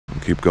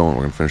Keep going.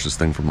 We're gonna finish this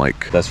thing for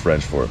Mike. That's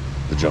French for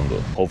the jungle.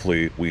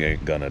 Hopefully we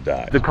ain't gonna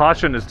die. The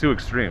caution is too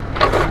extreme.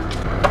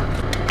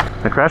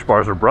 The crash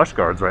bars are brush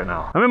guards right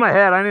now. I'm in my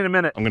head, I need a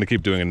minute. I'm gonna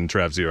keep doing it in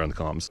Trav's ear on the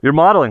comms. You're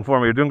modeling for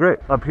me, you're doing great.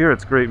 Up here,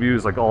 it's great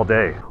views like all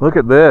day. Look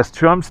at this,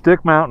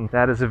 Chumstick Mountain.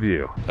 That is a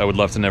view. I would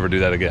love to never do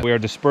that again. We are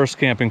dispersed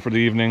camping for the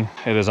evening.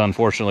 It is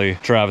unfortunately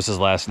Travis's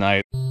last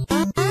night.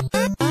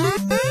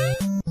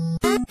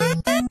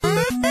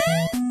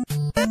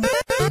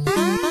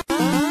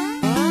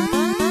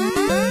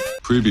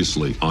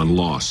 Previously on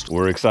Lost.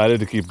 We're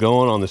excited to keep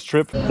going on this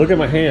trip. Look at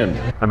my hand.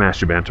 I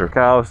mashed your banter.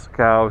 Cows,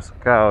 cows,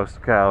 cows,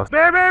 cows.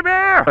 Bear, bear,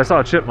 bear! I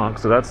saw a chipmunk,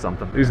 so that's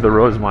something. These are the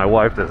roads my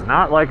wife does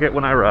not like it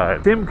when I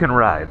ride. Tim can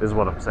ride, is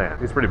what I'm saying.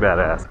 He's pretty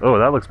badass. Oh,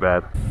 that looks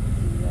bad.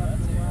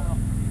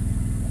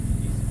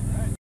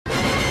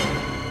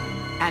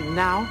 And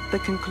now, the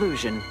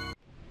conclusion.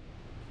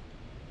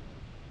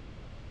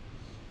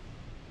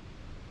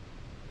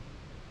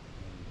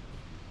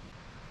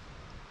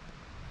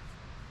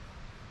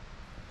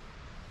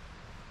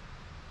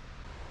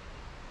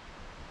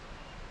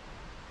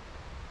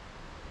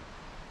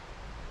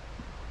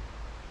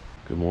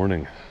 Good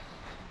morning.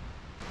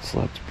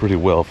 Slept pretty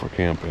well for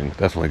camping.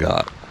 Definitely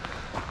got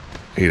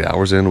 8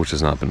 hours in, which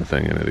has not been a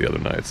thing any of the other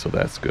nights, so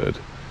that's good.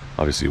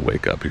 Obviously you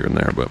wake up here and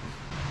there, but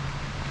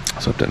I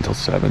slept until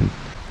 7.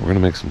 We're gonna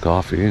make some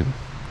coffee and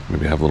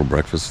maybe have a little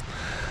breakfast,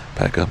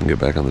 pack up and get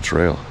back on the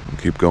trail and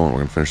keep going.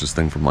 We're gonna finish this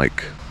thing for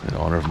Mike in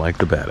honor of Mike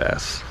the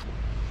badass.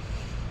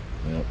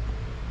 Yep.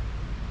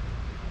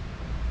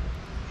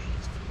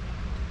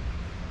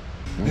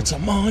 It's a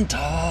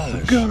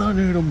montage. Gonna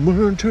need a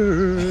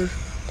montage.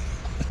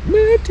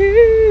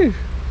 Matty!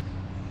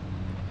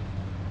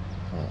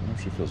 Oh, I wonder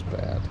if she feels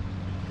bad.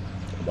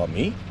 About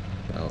me?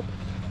 No,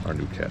 our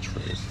new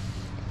catchphrase.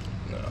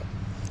 No.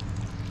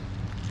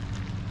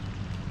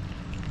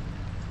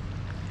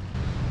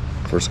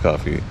 First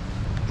coffee,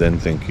 then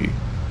thinky,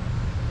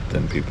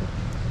 then people.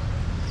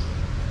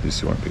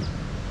 These two aren't people.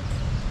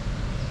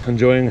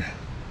 Enjoying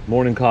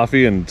morning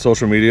coffee and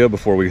social media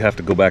before we have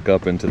to go back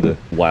up into the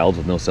wild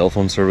with no cell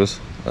phone service.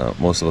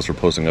 Most of us were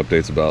posting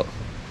updates about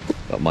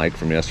Mike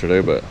from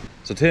yesterday, but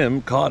so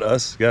Tim caught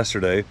us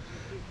yesterday,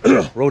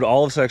 rode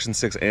all of section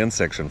 6 and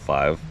section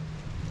 5,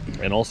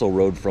 and also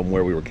rode from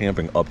where we were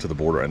camping up to the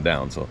border and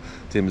down. So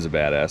Tim is a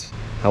badass.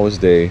 How was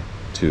day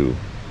 2,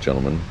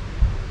 gentlemen?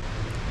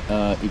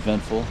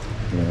 Eventful,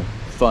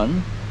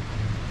 fun,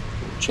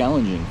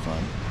 challenging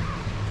fun,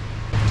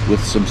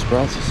 with some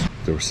surprises.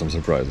 There were some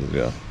surprises,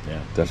 yeah.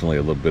 Definitely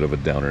a little bit of a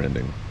downer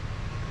ending.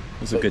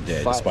 It was a good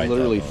day, despite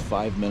literally that,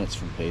 5 minutes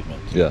from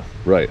pavement. Yeah,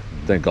 right.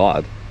 Thank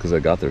God, because I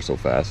got there so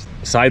fast.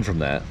 Aside from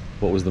that,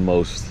 what was the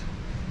most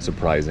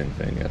surprising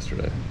thing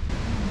yesterday?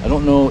 I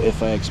don't know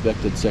if I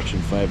expected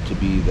section 5 to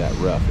be that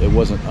rough. It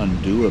wasn't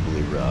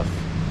undoably rough,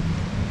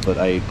 but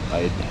I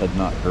had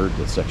not heard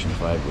that section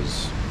 5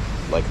 was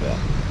like that.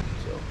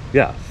 So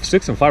yeah,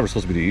 6 and 5 are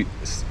supposed to be the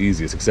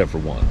easiest except for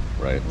 1,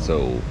 right?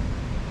 So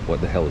what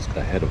the hell is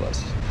ahead of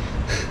us?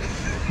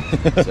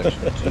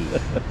 section 2.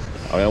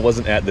 I mean, I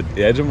wasn't at the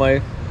edge of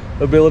my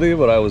ability,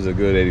 but I was a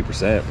good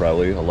 80%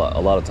 probably a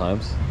lot of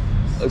times.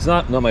 It's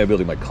not my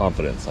ability, my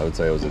confidence. I would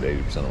say I was at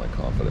 80% of my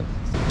confidence.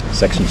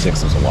 Section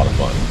 6 was a lot of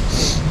fun.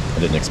 I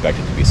didn't expect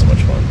it to be so much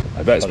fun.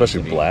 I bet,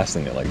 especially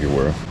blasting it like you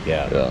were.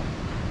 Yeah.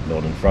 No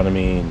one in front of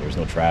me, and there's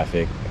no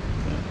traffic.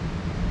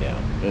 Yeah.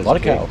 A lot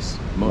of cows.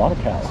 A lot of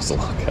cows. That's a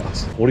lot of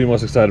cows. What are you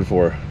most excited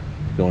for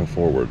going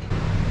forward?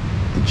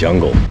 The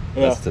jungle.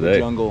 That's today. The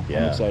jungle.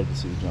 Yeah. I'm excited to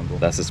see the jungle.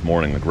 That's this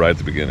morning, like right at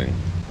the beginning.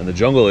 And the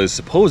jungle is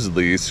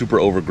supposedly super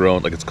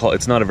overgrown. Like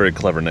it's not a very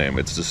clever name.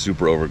 It's just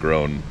super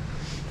overgrown,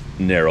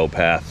 narrow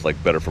path,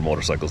 like better for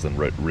motorcycles than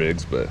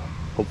rigs, but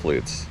hopefully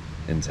it's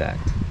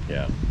intact.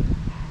 Yeah.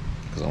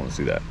 Because I want to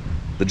see that.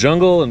 The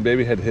jungle and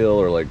Babyhead Hill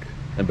are like,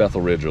 and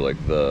Bethel Ridge are like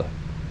the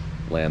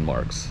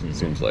landmarks. It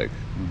seems like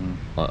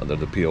they're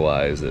the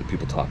POIs that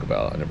people talk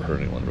about. I never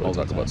heard anyone really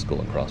talk about Skull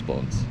and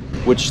Crossbones.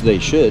 Which they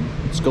should.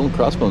 Skull and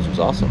Crossbones was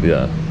awesome.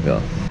 Yeah.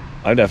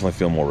 I definitely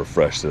feel more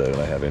refreshed today than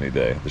I have any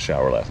day. The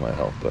shower last night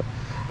helped, but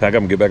pack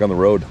up and get back on the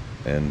road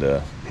and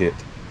hit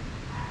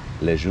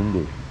Le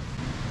Jungle.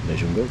 Le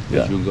Jungle?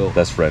 Yeah, Le Jungle.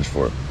 that's French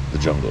for the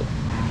jungle.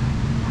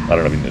 I don't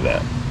know if you knew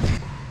that.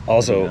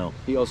 Also,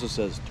 He also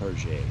says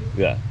Target.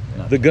 yeah,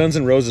 the Guns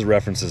N' Roses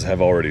references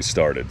have already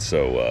started,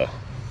 so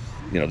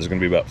there's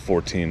going to be about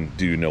 14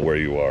 "Do You Know Where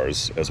You Are"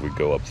 as we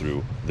go up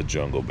through the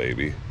jungle,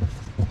 baby.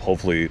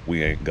 Hopefully,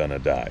 we ain't gonna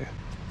die.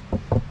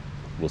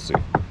 We'll see.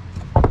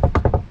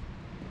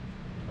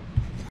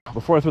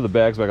 Before I throw the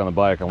bags back on the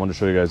bike, I wanted to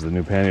show you guys the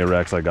new pannier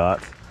racks I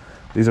got.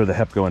 These are the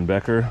Hepco and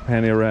Becker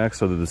pannier racks,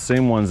 so they're the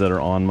same ones that are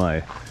on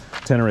my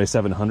Tenere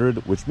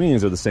 700, which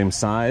means they're the same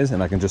size,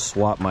 and I can just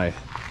swap my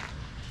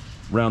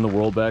round the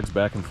world bags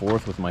back and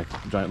forth with my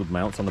giant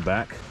mounts on the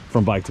back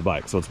from bike to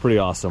bike. So it's pretty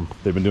awesome.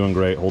 They've been doing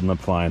great, holding up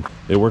fine.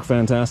 They work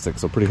fantastic,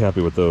 so pretty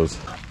happy with those.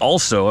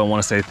 Also, I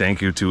want to say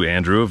thank you to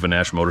Andrew of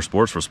Vanash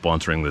Motorsports for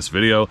sponsoring this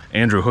video.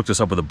 Andrew hooked us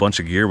up with a bunch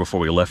of gear before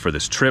we left for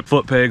this trip.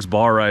 Foot pegs,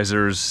 bar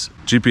risers,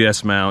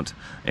 GPS mount,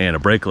 and a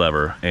brake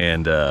lever.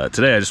 And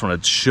today I just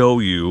want to show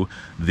you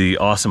the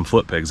awesome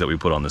foot pegs that we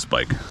put on this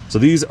bike. So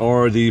these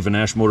are the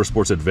Vanash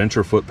Motorsports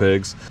Adventure foot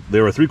pegs.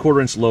 They're a 3/4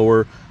 inch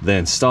lower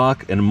than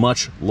stock and a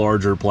much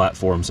larger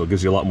platform, so it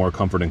gives you a lot more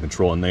comfort and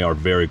control, and they are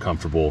very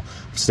comfortable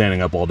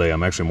standing up all day.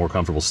 I'm actually more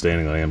comfortable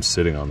standing than I am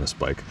sitting on this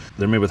bike.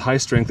 They're made with high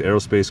strength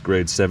aerospace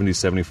grade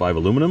 70-75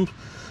 aluminum,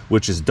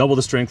 which is double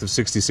the strength of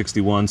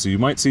 60-61, so you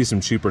might see some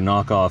cheaper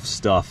knockoff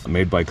stuff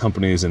made by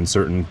companies in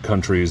certain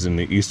countries in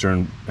the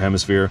Eastern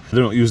Hemisphere. They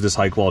don't use this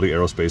high quality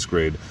aerospace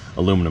grade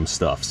aluminum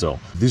stuff. So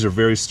these are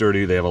very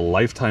sturdy. They have a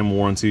lifetime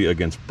warranty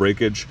against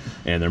breakage,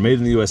 and they're made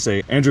in the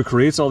USA. Andrew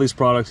creates all these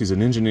products. He's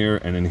an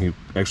engineer, and then he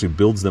actually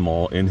builds them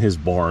all in his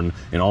barn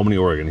in Albany,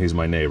 Oregon. He's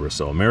my neighbor.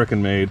 So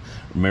American made,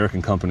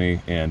 American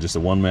company, and just a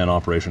one-man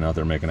operation out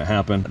there making it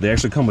happen. They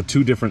actually come with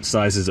 2 different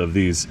sizes of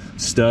these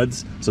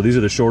studs. So these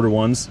are the shorter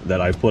ones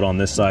that I've put on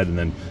this side, and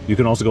then you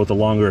can also go with the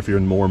longer if you're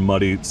in more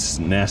muddy,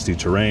 nasty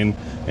terrain.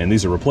 And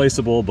these are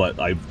replaceable, but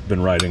I've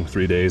been riding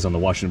 3 days on the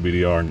Washington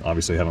BDR and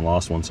obviously haven't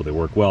lost one, so they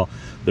work well.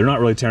 They're not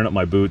really tearing up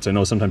my boots. I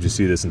know sometimes you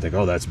see this and think,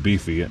 oh, that's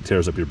beefy, it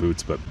tears up your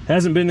boots, but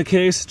hasn't been the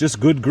case. Just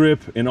good grip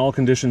in all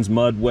conditions,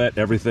 mud, wet,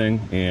 everything.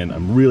 And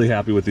I'm really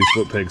happy with these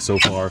foot pegs so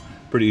far.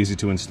 Pretty easy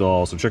to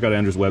install. So check out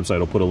Andrew's website.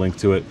 I'll put a link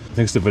to it.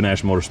 Thanks to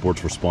Vanash Motorsports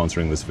for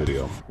sponsoring this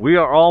video. We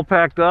are all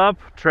packed up.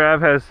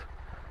 Trav has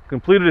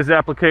completed his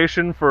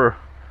application for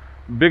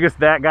biggest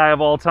that guy of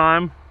all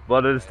time,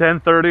 but it is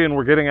 10:30 and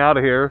we're getting out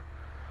of here.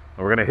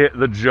 And we're gonna hit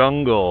the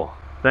jungle.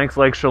 Thanks,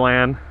 Lake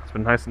Chelan. It's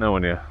been nice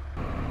knowing you.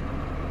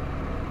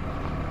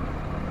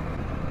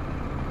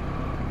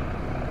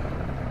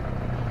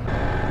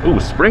 Ooh,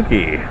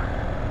 Sprinky.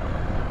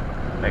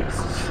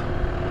 Nice.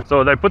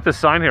 So they put this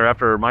sign here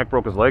after Mike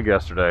broke his leg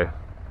yesterday.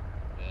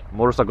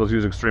 Motorcycles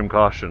use extreme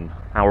caution.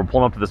 Now we're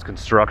pulling up to this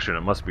construction.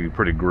 It must be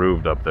pretty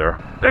grooved up there.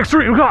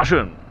 Extreme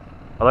caution!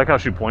 I like how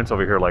she points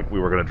over here like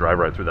we were gonna drive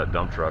right through that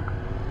dump truck.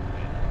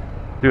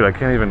 Dude, I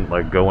can't even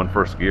like go in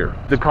first gear.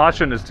 The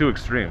caution is too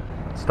extreme.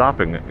 It's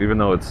stopping it, even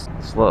though it's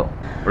slow.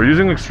 We're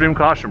using extreme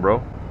caution,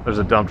 bro. There's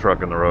a dump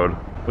truck in the road,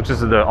 which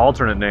is the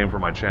alternate name for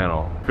my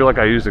channel. I feel like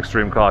I used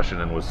extreme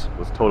caution and was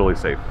totally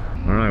safe.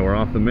 All right, we're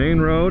off the main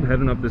road,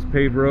 heading up this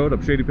paved road,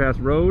 up Shady Pass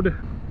Road,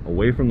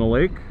 away from the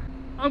lake.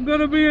 I'm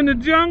gonna be in the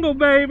jungle,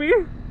 baby.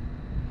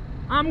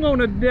 I'm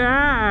gonna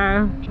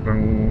die.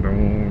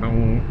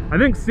 I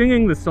think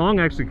singing the song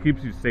actually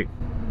keeps you safe.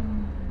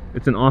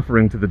 It's an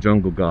offering to the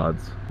jungle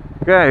gods.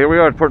 Okay, here we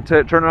are,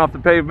 turning off the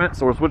pavement,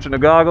 so we're switching to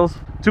goggles.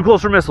 Too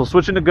close for missiles,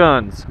 switching to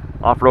guns.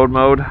 Off-road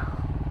mode,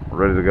 we're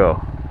ready to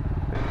go.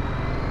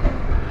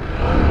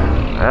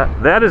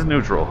 That is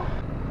neutral.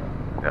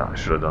 Yeah, I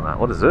should have done that.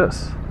 What is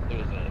this?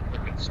 There's a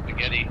freaking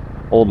spaghetti.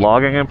 Old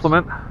logging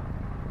implement?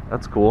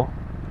 That's cool.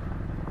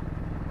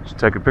 Should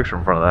take a picture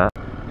in front of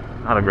that.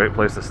 Not a great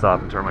place to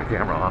stop and turn my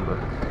camera on, but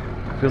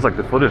it feels like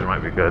the footage might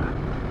be good.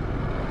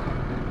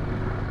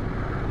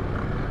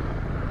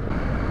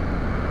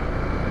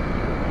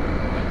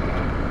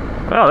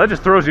 Wow, that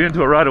just throws you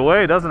into it right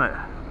away, doesn't it?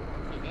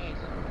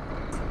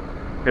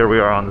 Here we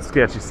are on the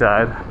sketchy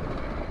side.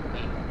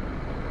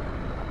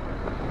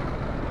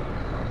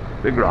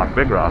 Big rock,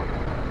 big rock.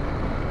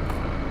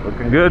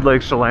 Looking good,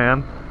 Lake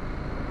Chelan.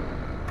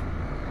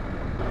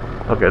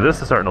 Okay,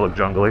 this is starting to look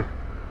jungly.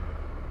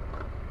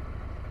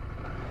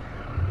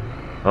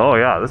 Oh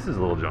yeah, this is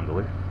a little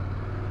jungly.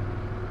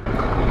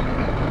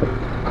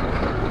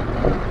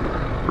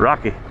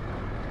 Rocky.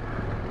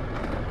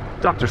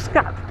 Dr.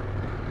 Scott.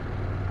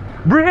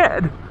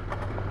 Bread!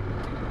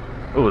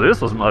 Oh, this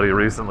was muddy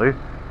recently.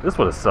 This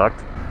would have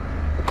sucked.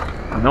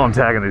 I know I'm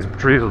tagging these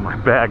trees with my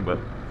bag, but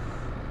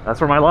that's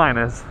where my line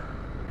is.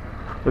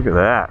 Look at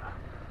that.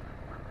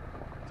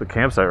 It's a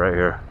campsite right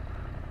here.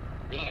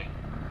 Really?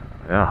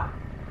 Yeah.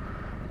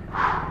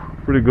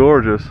 Pretty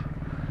gorgeous.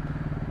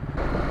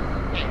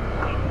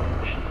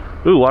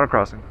 Ooh, water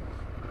crossing.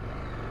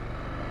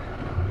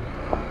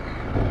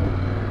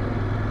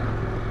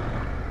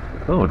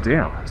 Oh,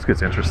 damn. This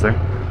gets interesting.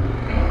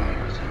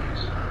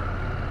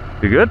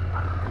 You good?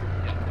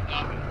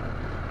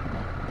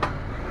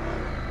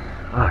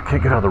 Oh, I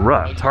can't get out of the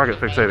rut. Target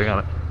fixating on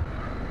it.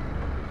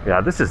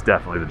 Yeah, this is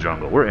definitely the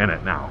jungle. We're in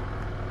it now.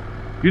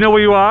 You know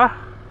where you are?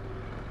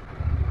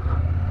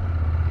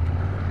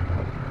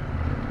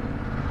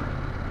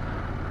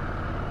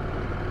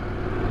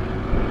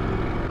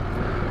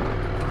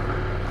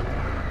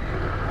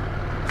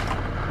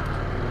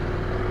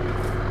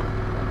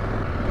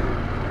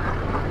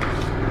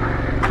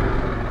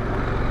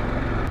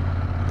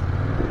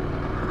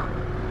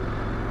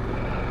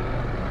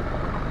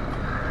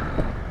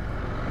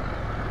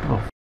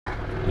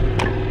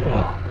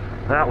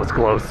 That was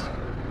close.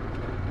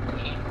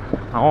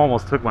 I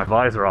almost took my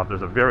visor off.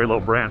 There's a very low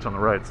branch on the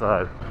right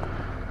side.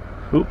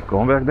 Oop,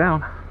 going back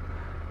down.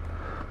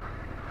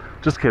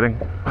 Just kidding.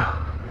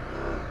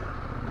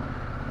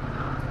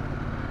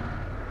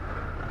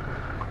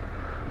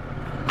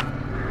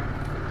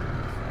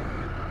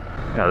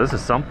 Yeah, this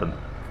is something.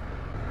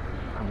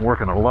 I'm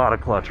working a lot of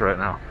clutch right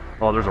now.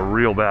 Oh, there's a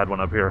real bad one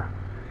up here.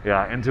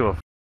 Yeah, into a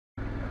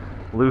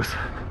loose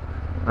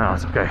No,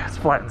 it's okay. It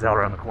flattens out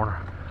around the corner.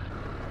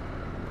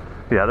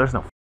 Yeah, there's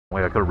no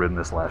way I could have ridden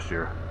this last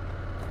year.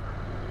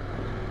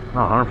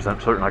 Not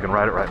 100% certain I can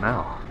ride it right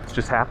now. It's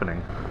just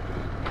happening.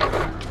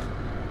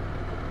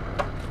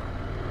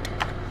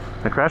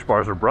 The crash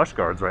bars are brush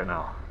guards right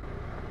now.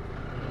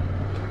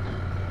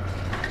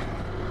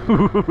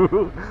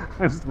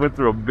 I just went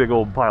through a big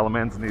old pile of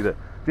manzanita.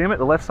 Damn it,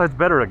 the left side's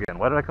better again.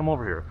 Why did I come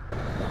over here?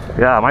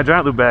 Yeah, my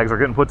giant loop bags are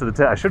getting put to the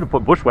test. I should have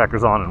put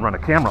bushwhackers on and run a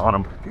camera on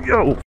them.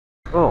 Yo!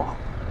 Oh,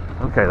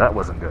 okay, that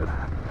wasn't good.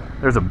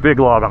 There's a big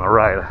log on the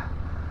right.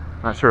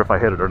 Not sure if I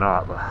hit it or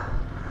not, but...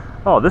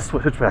 Oh, this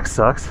switchback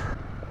sucks.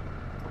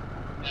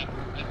 Yeah,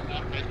 I've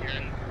not been here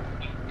in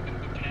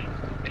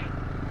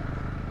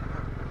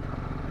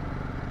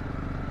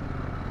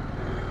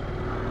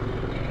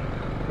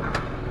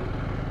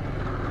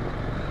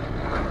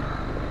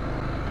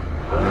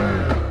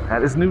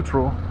That is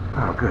neutral.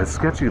 Oh, good.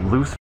 Sketchy,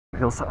 loose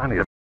hillside. I need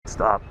to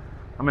stop.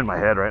 I'm in my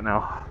head right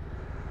now.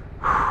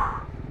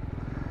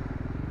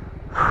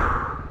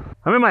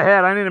 I'm in my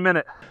head. I need a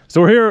minute. So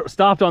we're here,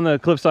 stopped on the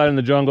cliffside in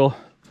the jungle,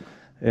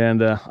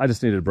 and I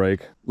just needed a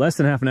break. Less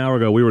than half an hour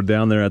ago, we were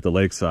down there at the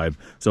lakeside.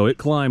 So it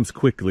climbs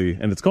quickly,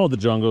 and it's called the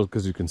jungle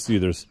because you can see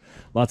there's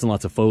lots and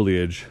lots of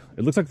foliage.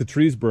 It looks like the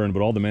trees burned,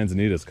 but all the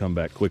manzanitas come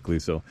back quickly.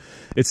 So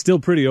it's still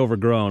pretty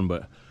overgrown,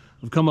 but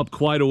I've come up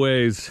quite a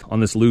ways on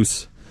this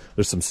loose.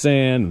 There's some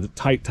sand and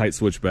tight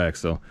switchback,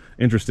 so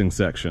interesting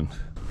section.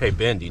 Hey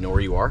Ben, do you know where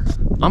you are?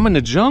 I'm in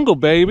the jungle,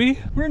 baby.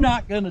 We're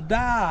not gonna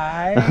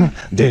die.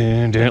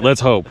 Dun, dun,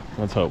 let's hope.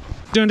 Let's hope.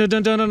 Dun, dun,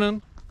 dun, dun, dun,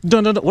 dun.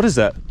 Dun, dun, dun. What is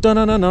that? Dun,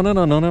 dun, dun, dun, dun,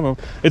 dun, dun, dun.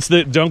 It's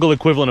the jungle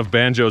equivalent of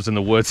banjos in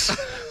the woods.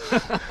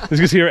 You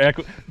just hear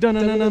echo. Dun,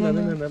 dun, dun, dun, dun,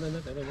 dun,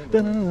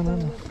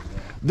 dun,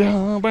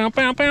 dun, bow,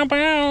 bow, bow,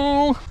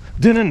 bow.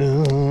 Dun, dun,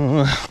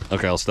 dun.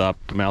 Okay, I'll stop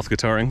mouth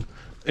guitaring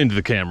into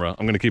the camera.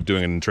 I'm gonna keep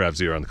doing it in Trav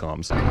Zero on the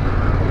comms.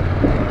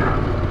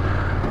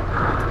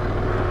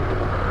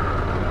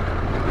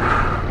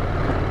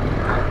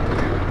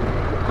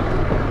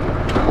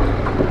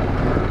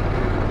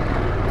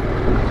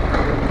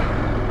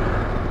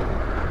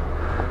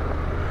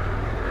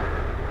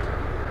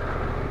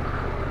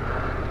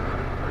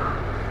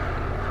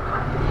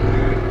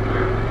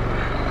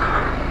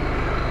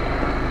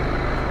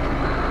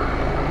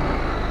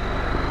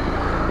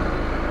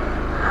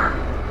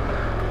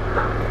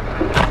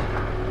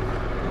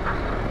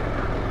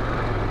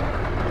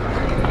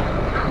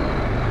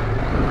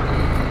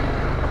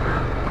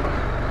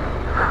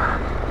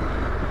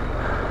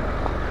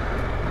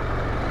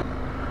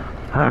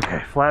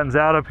 Okay, flattens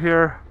out up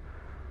here.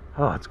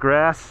 Oh, it's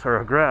grass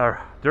or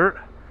dirt.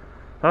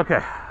 Okay.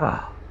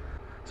 Oh.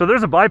 So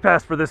there's a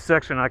bypass for this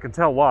section. I can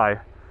tell why.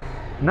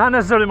 Not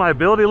necessarily my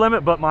ability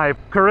limit, but my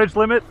courage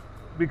limit,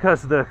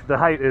 because the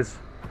height is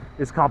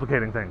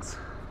complicating things.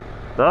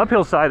 The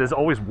uphill side is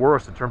always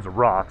worse in terms of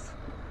rocks,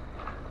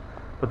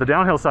 but the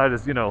downhill side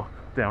is, you know,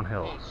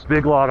 downhill.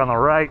 Big log on the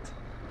right.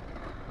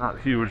 Not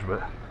huge,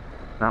 but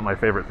not my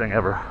favorite thing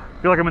ever.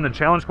 I feel like I'm in the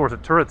challenge course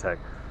at Turatech.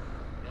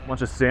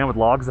 Bunch of sand with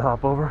logs to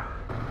hop over.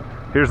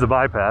 Here's the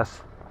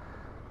bypass.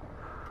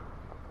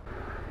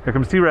 Here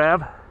comes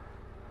T-Rav.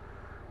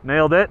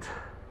 Nailed it.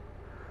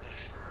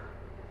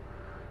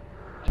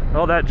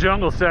 Oh, that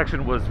jungle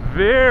section was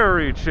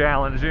very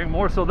challenging,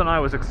 more so than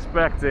I was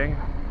expecting.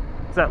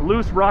 It's that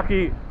loose,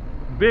 rocky,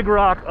 big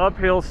rock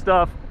uphill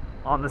stuff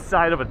on the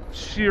side of a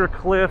sheer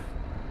cliff,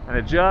 and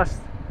it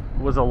just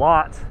was a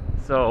lot.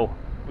 So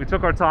we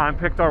took our time,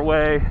 picked our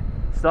way,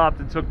 stopped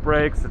and took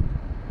breaks. And,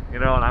 you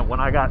know, and when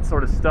I got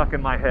sort of stuck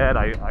in my head,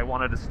 I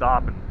wanted to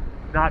stop and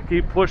not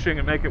keep pushing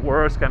and make it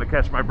worse, kind of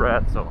catch my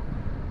breath. So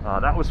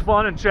that was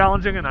fun and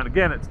challenging. And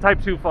again, it's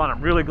type 2 fun.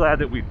 I'm really glad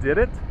that we did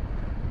it,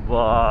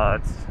 but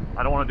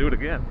I don't want to do it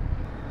again.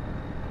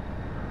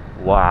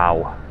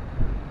 Wow.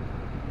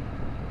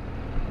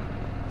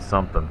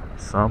 Something.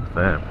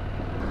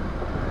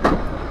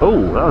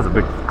 Oh, that was a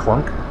big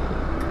clunk.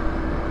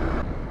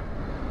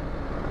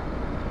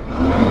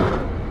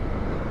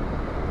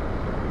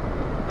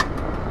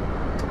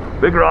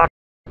 Big rock.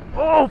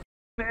 Oh,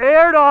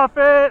 aired off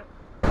it.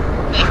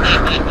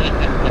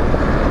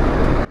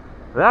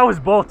 That was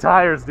both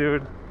tires,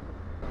 dude.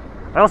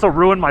 I also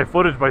ruined my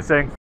footage by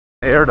saying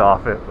aired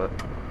off it, but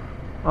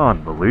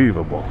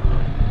unbelievable.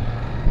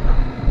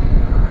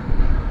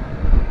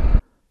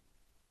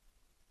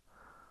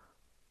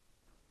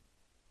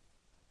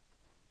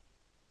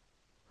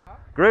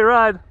 Great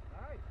ride.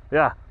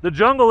 Yeah, the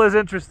jungle is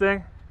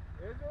interesting.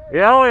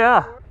 Yeah, oh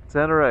yeah.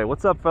 Tenere.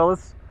 What's up,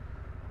 fellas?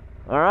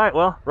 All right,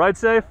 well, ride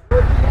safe.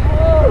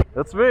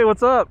 That's me,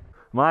 what's up?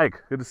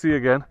 Mike, good to see you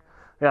again.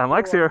 Yeah,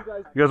 Mike's here.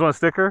 You guys want a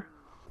sticker?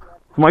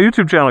 For my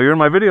YouTube channel, you're in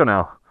my video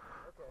now.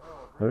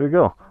 There you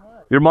go.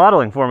 You're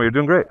modeling for me, you're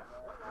doing great.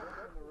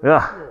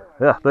 Yeah,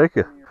 thank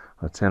you.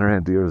 A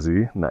Tenere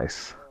DRZ,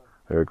 nice.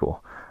 Very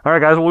cool. All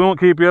right, guys, well, we won't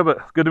keep you,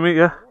 but good to meet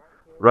you.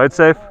 Ride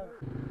safe.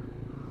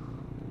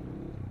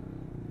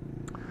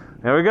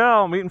 There we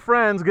go, meeting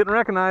friends, getting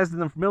recognized in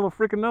the middle of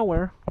freaking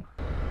nowhere.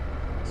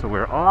 So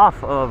we're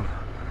off of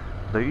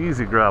the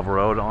easy gravel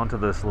road onto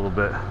this little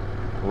bit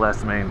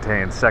less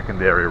maintained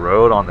secondary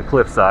road on the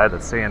cliffside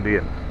that's sandy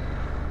and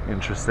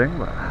interesting,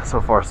 but so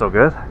far so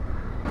good.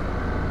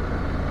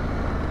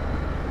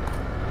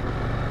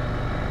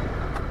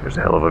 There's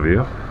a hell of a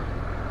view.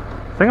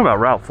 The thing about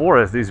Route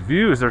 4 is these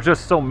views, there's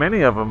just so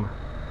many of them.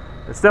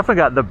 It's definitely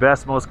got the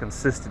best, most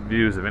consistent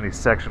views of any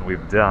section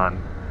we've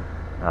done.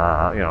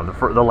 You know,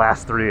 the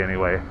last 3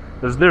 anyway.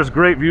 There's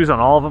great views on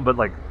all of them, but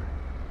like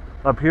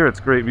up here it's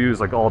great views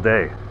like all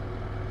day,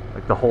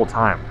 like the whole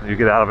time. You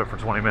get out of it for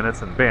 20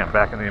 minutes and bam,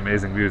 back in the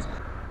amazing views.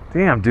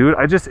 Damn, dude,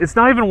 it's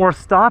not even worth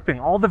stopping.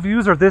 All the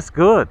views are this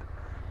good.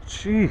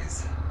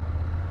 Jeez,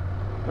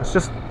 it's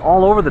just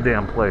all over the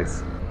damn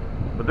place.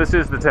 But this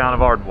is the town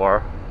of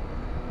Ardmore,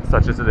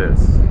 such as it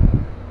is.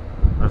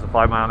 There's a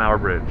 5-mile-an-hour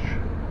bridge.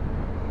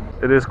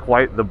 It is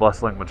quite the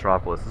bustling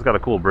metropolis. It's got a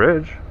cool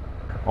bridge.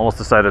 Almost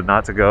decided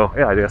not to go.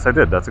 Yeah, I guess I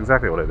did. That's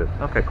exactly what I did.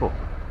 Okay, cool.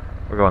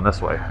 We're going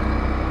this way.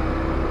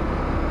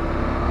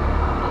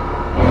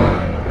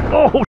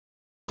 Oh!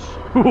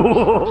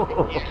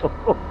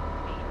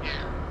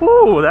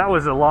 Ooh, that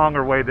was a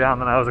longer way down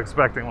than I was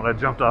expecting when I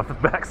jumped off the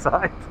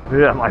backside.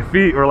 Yeah, my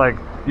feet were like,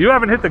 you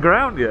haven't hit the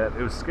ground yet.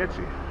 It was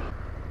sketchy.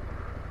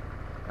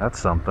 That's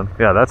something.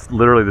 Yeah, that's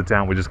literally the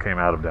town we just came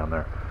out of down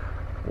there.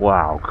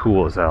 Wow,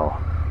 cool as hell.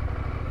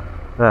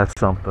 That's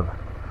something.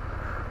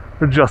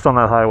 We're just on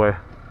that highway.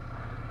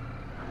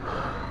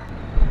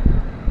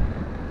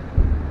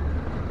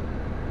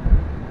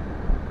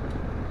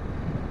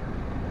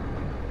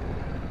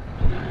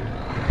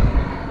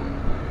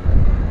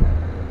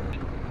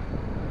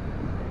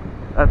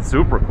 That's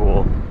super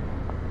cool.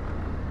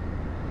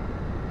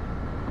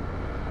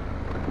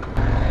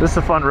 This is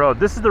a fun road.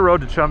 This is the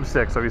road to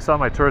Chumstick. So if you saw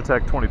my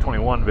Touratech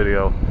 2021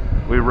 video,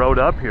 we rode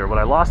up here, but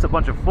I lost a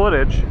bunch of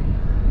footage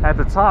at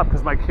the top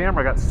because my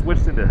camera got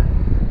switched into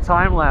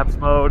time-lapse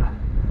mode.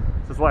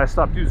 This is why I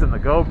stopped using the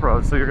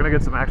GoPro, so you're gonna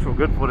get some actual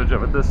good footage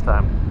of it this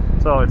time.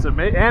 So it's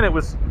amazing, and it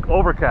was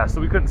overcast,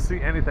 so we couldn't see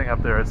anything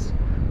up there. It's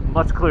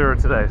much clearer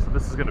today, so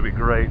this is gonna be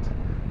great.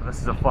 And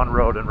this is a fun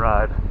road and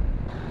ride.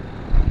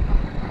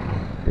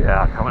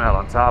 Yeah, coming out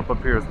on top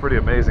up here is pretty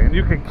amazing. And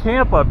you can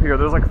camp up here.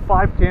 There's like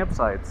 5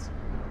 campsites.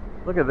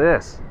 Look at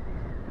this.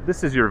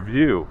 This is your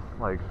view.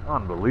 Like,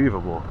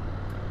 unbelievable.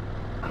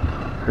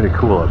 Pretty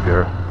cool up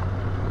here.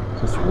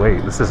 Just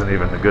wait, this isn't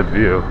even a good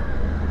view.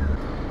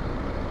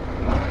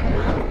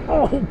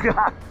 Oh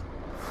God!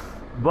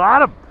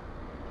 Bottom!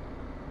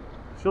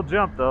 She'll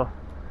jump though.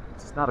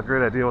 It's just not a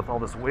great idea with all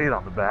this weight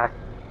on the back.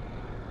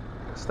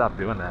 Stop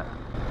doing that.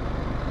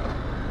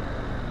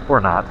 Or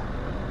not.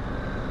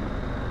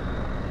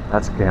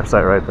 That's a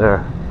campsite right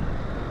there.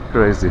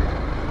 Crazy.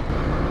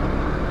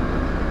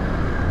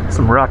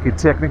 Some rocky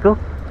technical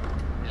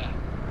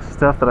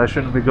stuff that I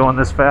shouldn't be going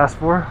this fast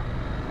for.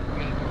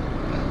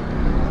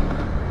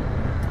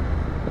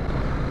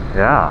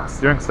 Yeah,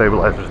 steering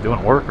stabilizer's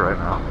doing work right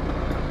now.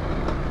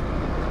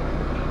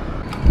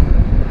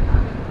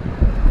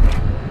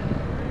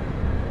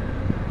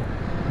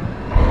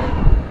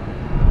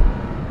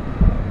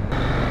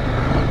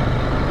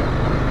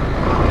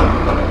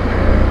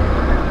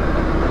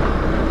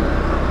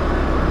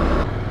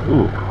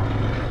 Ooh.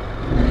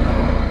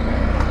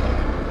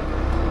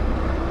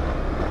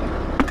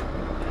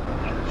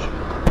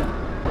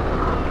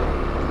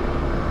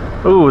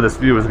 Ooh, this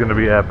view is going to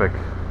be epic.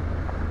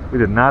 We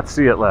did not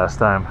see it last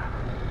time.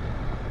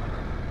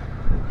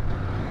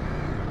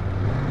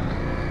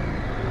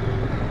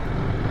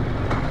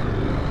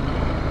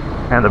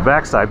 And the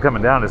backside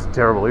coming down isn't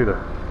terrible either.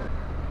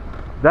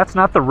 That's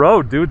not the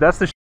road, dude. That's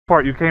the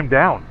part you came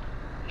down.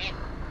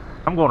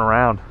 I'm going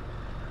around.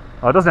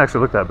 Oh, it doesn't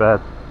actually look that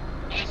bad.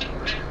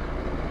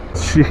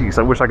 Jeez,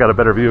 I wish I got a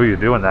better view of you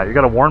doing that. You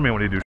got to warn me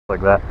when you do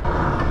like that.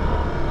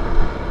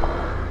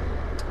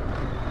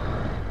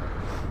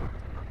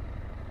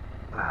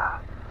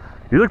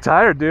 You look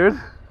tired, dude.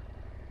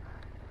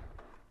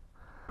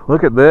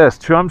 Look at this,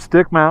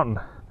 Chumstick Mountain.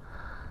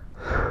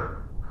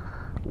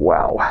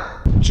 Wow.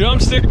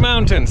 Chumstick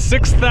Mountain,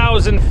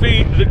 6,000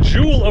 feet, the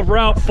jewel of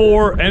Route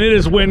 4, and it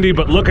is windy,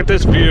 but look at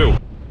this view.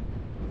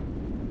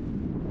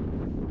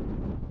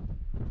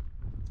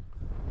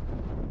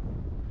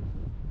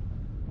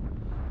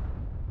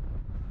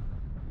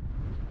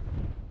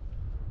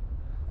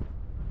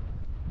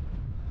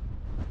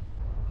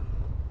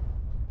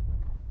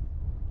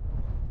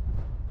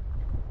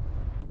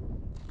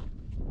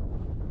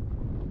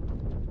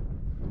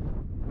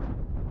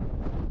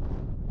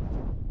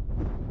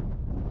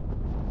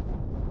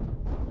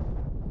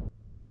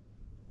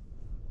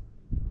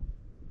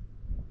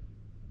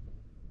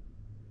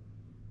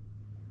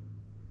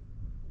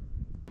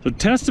 So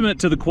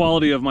testament to the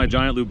quality of my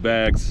giant loop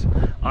bags,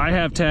 I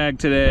have tagged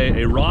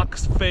today a rock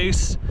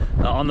face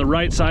on the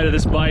right side of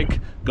this bike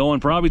going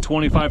probably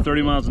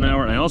 25-30 miles an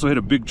hour, and I also hit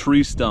a big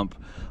tree stump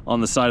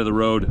on the side of the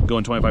road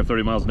going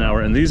 25-30 miles an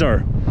hour, and these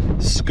are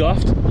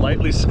scuffed,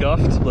 lightly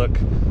scuffed. Look,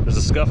 there's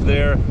a scuff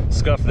there,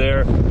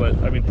 but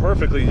I mean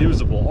perfectly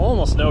usable,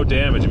 almost no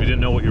damage if you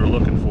didn't know what you were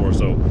looking for.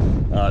 So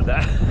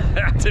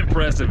that's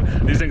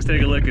impressive. These things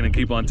take a licking and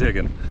keep on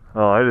ticking.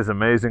 Oh, it is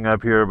amazing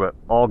up here, but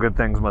all good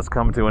things must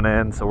come to an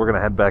end. So we're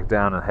gonna head back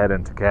down and head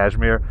into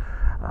Cashmere.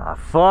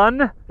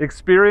 Fun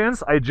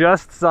experience. I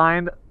just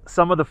signed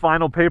some of the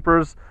final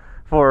papers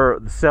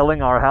for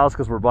selling our house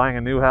because we're buying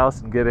a new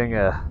house and getting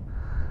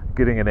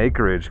an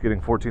acreage,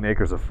 getting 14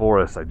 acres of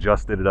forest. I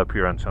just did it up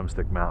here on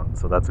Chumstick Mountain,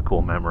 so that's a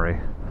cool memory.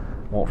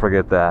 Won't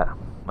forget that.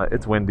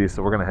 It's windy,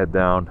 so we're gonna head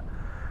down,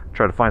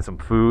 try to find some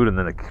food and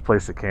then a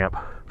place to camp.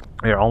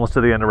 We're almost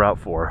to the end of Route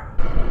 4.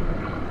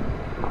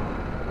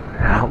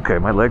 Yeah, okay,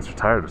 my legs are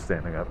tired of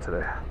standing up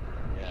today.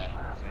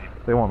 Yeah.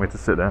 They want me to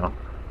sit down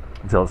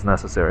until it's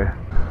necessary.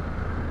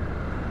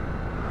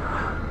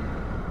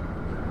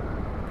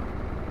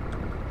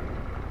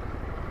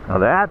 Now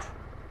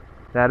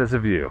that is a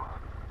view.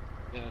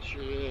 Yeah,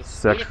 sure is.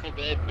 Sec- Beautiful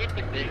day,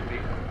 perfect day to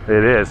be.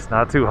 It is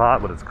not too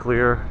hot, but it's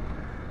clear.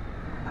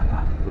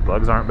 The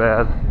bugs aren't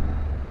bad.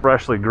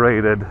 Freshly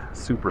graded,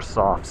 super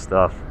soft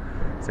stuff.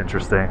 It's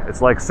interesting.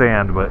 It's like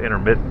sand, but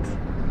intermittent.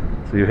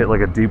 So you hit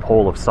like a deep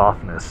hole of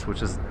softness,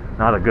 which is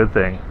not a good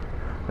thing.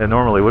 It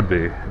normally would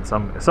be. In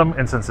some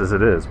instances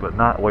it is, but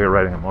not while you're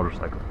riding a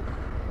motorcycle.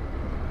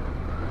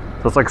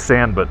 So it's like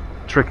sand, but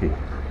tricky.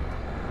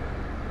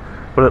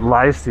 But it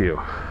lies to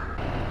you.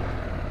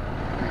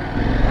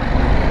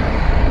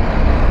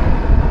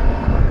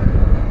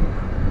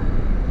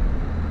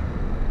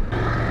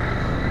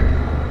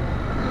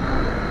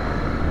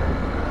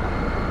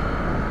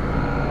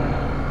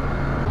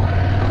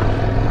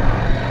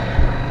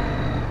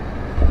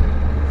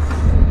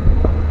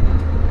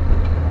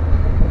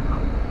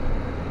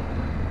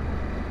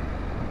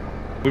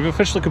 We've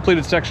officially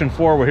completed section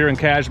 4. We're here in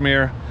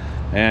Cashmere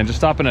and just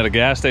stopping at a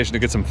gas station to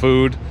get some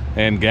food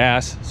and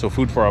gas, so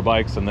food for our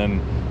bikes, and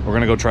then we're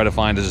gonna go try to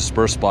find a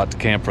dispersed spot to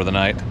camp for the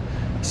night.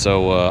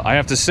 So I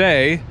have to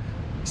say,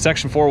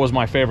 section 4 was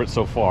my favorite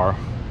so far,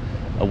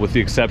 with the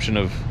exception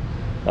of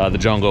the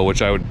jungle,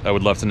 which I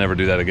would love to never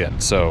do that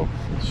again. So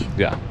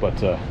yeah, but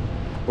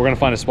we're gonna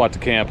find a spot to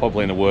camp,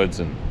 hopefully in the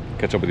woods, and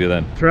catch up with you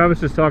then.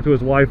 Travis just talked to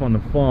his wife on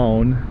the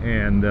phone,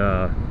 and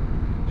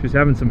she's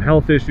having some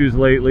health issues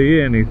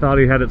lately, and he thought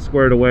he had it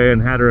squared away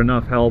and had her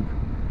enough help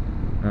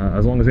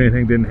as long as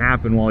anything didn't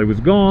happen while he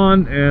was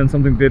gone, and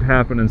something did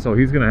happen, and so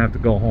he's gonna have to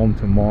go home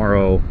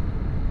tomorrow.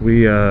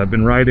 We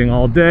been riding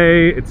all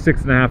day. It's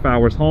 6.5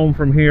 hours home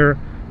from here,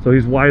 so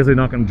he's wisely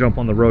not gonna jump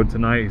on the road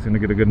tonight. He's gonna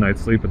get a good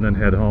night's sleep and then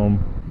head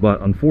home.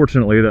 But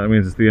unfortunately, that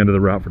means it's the end of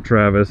the route for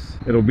Travis.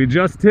 It'll be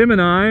just Tim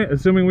and I,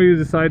 assuming we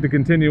decide to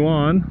continue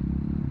on,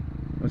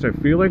 which I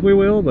feel like we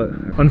will, but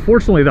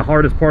unfortunately the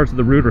hardest parts of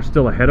the route are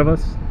still ahead of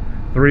us,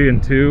 3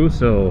 and 2,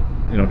 so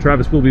you know,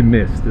 Travis will be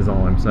missed is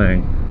all I'm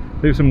saying.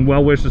 Leave some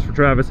well wishes for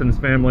Travis and his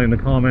family in the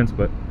comments,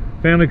 but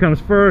family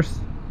comes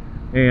first,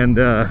 and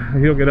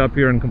he'll get up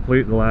here and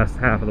complete the last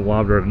half of the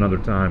WABDR at another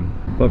time.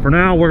 But for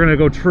now, we're gonna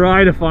go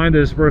try to find a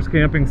dispersed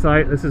camping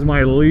site. This is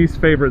my least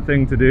favorite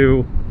thing to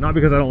do, not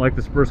because I don't like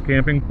dispersed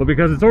camping, but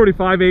because it's already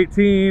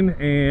 5:18,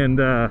 and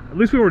at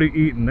least we've already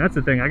eaten. That's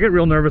the thing. I get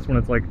real nervous when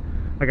it's like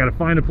I gotta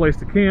find a place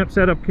to camp,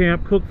 set up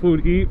camp, cook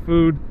food, eat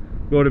food,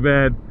 go to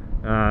bed.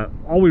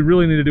 All we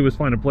really need to do is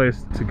find a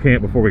place to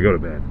camp before we go to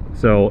bed.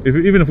 So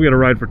even if we got to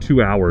ride for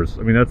 2 hours,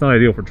 I mean, that's not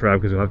ideal for Trav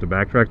because you'll have to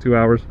backtrack 2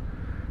 hours.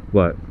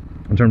 But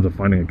in terms of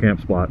finding a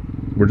camp spot,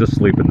 we're just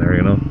sleeping there,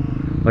 you know.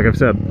 Like I've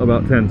said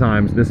about 10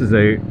 times, this is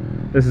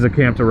a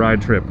camp to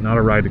ride trip, not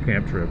a ride to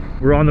camp trip.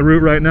 We're on the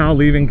route right now,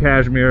 leaving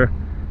Cashmere,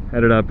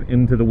 headed up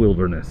into the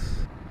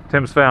wilderness.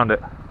 Tim's found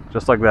it,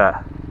 just like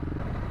that.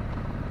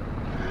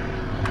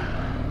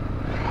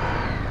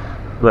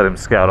 Let him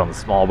scout on the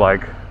small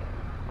bike.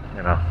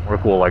 You know, we're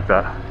cool like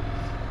that.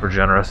 We're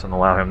generous and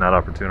allow him that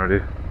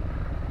opportunity.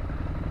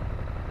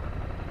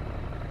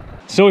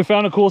 So we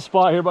found a cool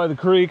spot here by the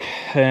creek,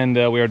 and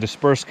we are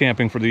dispersed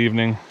camping for the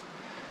evening.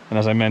 And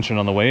as I mentioned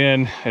on the way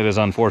in, it is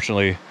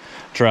unfortunately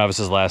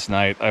Travis's last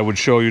night. I would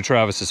show you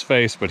Travis's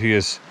face, but he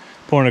is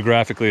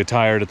pornographically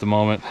attired at the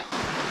moment.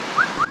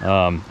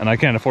 And I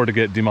can't afford to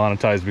get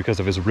demonetized because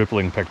of his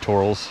rippling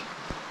pectorals.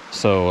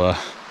 So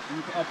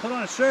I'll put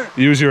on a shirt.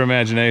 Use your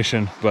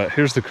imagination. But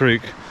here's the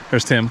creek.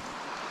 Here's Tim.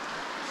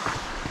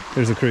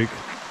 Here's the creek.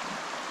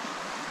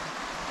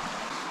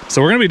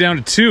 So we're gonna be down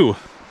to 2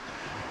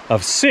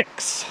 of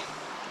 6.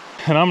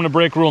 And I'm gonna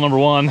break rule number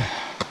 1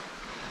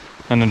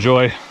 and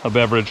enjoy a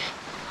beverage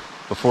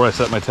before I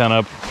set my tent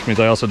up, which means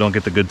I also don't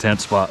get the good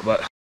tent spot,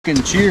 but.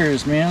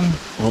 Cheers, man.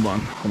 Hold on.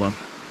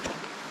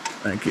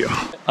 Thank you.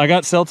 I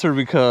got seltzer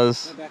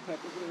because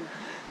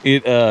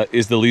it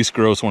is the least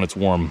gross when it's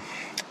warm.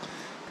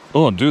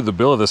 Oh, dude, the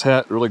bill of this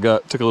hat really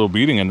took a little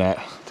beating in that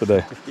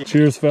today.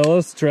 Cheers,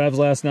 fellas. Trav's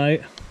last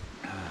night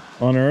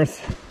on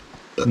Earth.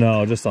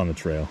 No, just on the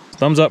trail.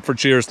 Thumbs up for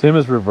cheers. Tim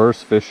is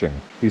reverse fishing.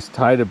 He's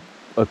tied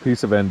a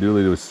piece of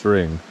andouille to a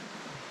string,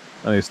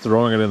 and he's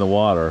throwing it in the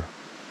water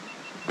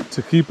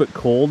to keep it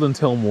cold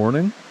until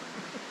morning.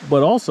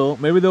 But also,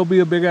 maybe there'll be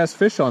a big-ass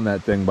fish on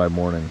that thing by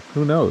morning.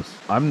 Who knows?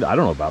 I don't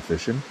know about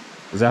fishing.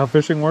 Is that how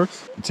fishing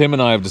works? Tim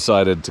and I have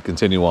decided to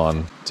continue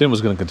on. Tim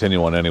was going to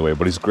continue on anyway,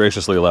 but he's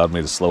graciously allowed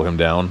me to slow him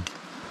down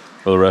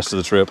for the rest of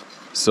the trip.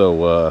 So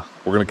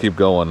we're going to keep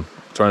going.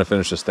 trying to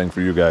finish this thing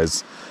for you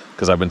guys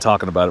because I've been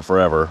talking about it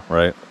forever,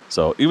 right?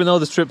 So even though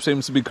this trip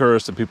seems to be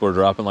cursed and people are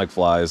dropping like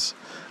flies,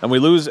 and we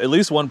lose at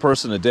least one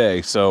person a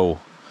day, so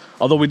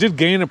although we did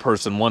gain a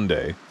person one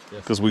day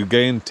because we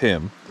gained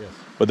Tim,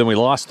 but then we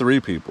lost 3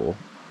 people,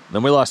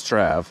 then we lost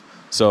Trav,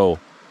 so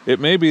it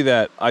may be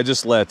that I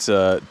just let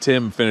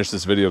Tim finish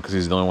this video because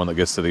he's the only one that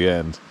gets to the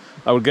end.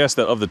 I would guess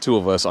that of the 2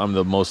 of us, I'm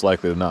the most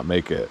likely to not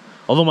make it.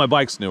 Although my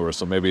bike's newer,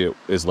 so maybe it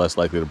is less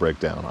likely to break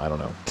down. I don't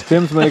know.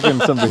 Tim's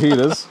making some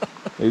fajitas.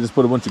 He just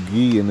put a bunch of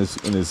ghee in his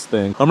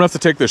thing. I'm gonna have to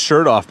take this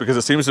shirt off because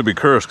it seems to be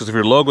cursed, because if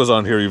your logo's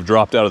on here, you've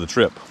dropped out of the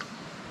trip.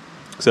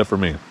 Except for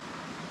me.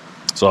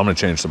 So I'm gonna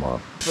change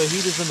tomorrow.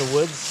 Fajitas in the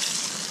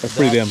woods. That's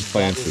pretty damn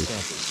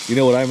fancy. You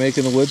know what I make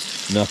in the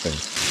woods? Nothing.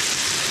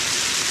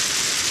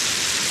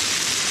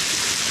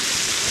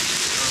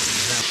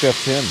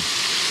 Chef Tim.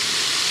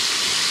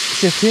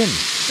 Chef Tim.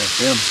 Chef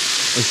Tim.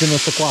 It's in the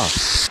quoi.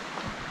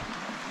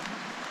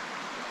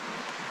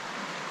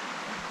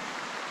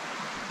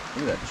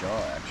 Look at that jaw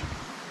action.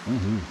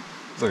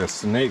 It's like a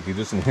snake. He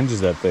just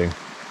hinges that thing.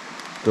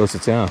 Goes to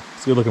town.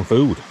 It's good looking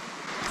food.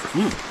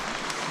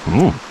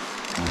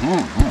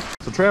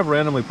 So Trav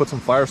randomly put some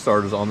fire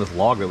starters on this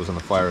log that was in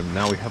the fire, and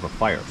now we have a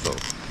fire, so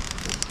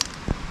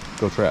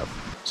go Trav.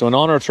 So in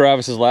honor of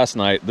Travis's last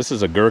night, this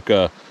is a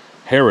Gurkha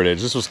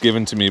Heritage. This was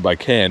given to me by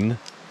Ken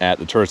at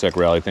the Turtech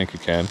rally. Thank you,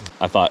 Ken.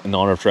 I thought in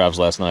honor of Trav's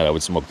last night, I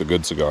would smoke the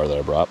good cigar that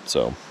I brought,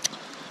 so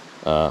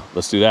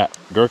let's do that.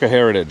 Gurkha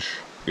Heritage.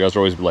 You guys are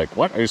always like,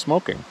 what are you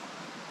smoking?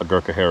 A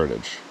Gurkha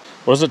Heritage.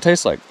 What does it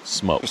taste like?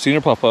 Smoke.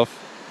 Senior Puff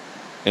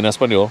Puff in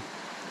Espanol.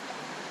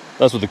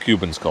 That's what the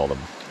Cubans call them.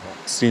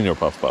 Senior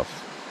Puff Puff.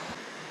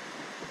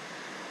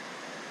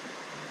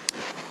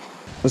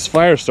 This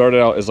fire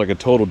started out as like a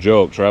total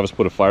joke. Travis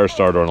put a fire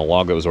starter on a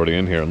log that was already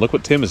in here, and look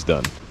what Tim has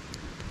done.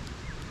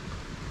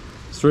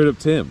 Straight up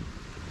Tim.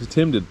 He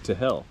timmed it to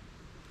hell.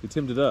 He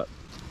timmed it up.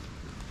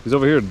 He's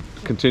over here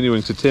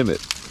continuing to tim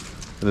it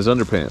in his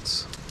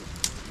underpants.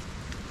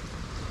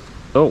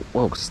 Oh,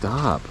 whoa,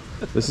 stop.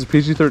 This is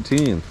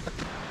PG-13.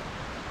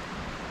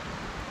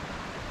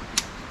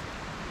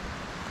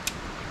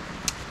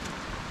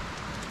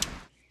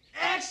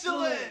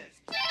 Excellent!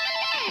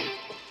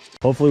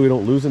 Hopefully we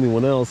don't lose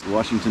anyone else.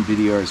 Washington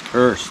BDR is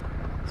cursed.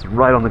 It's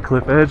right on the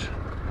cliff edge.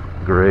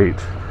 Great.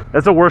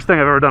 That's the worst thing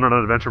I've ever done on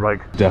an adventure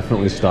bike.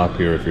 Definitely stop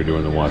here if you're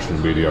doing the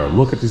Washington BDR.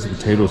 Look at these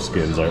potato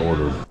skins I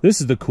ordered.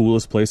 This is the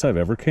coolest place I've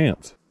ever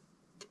camped.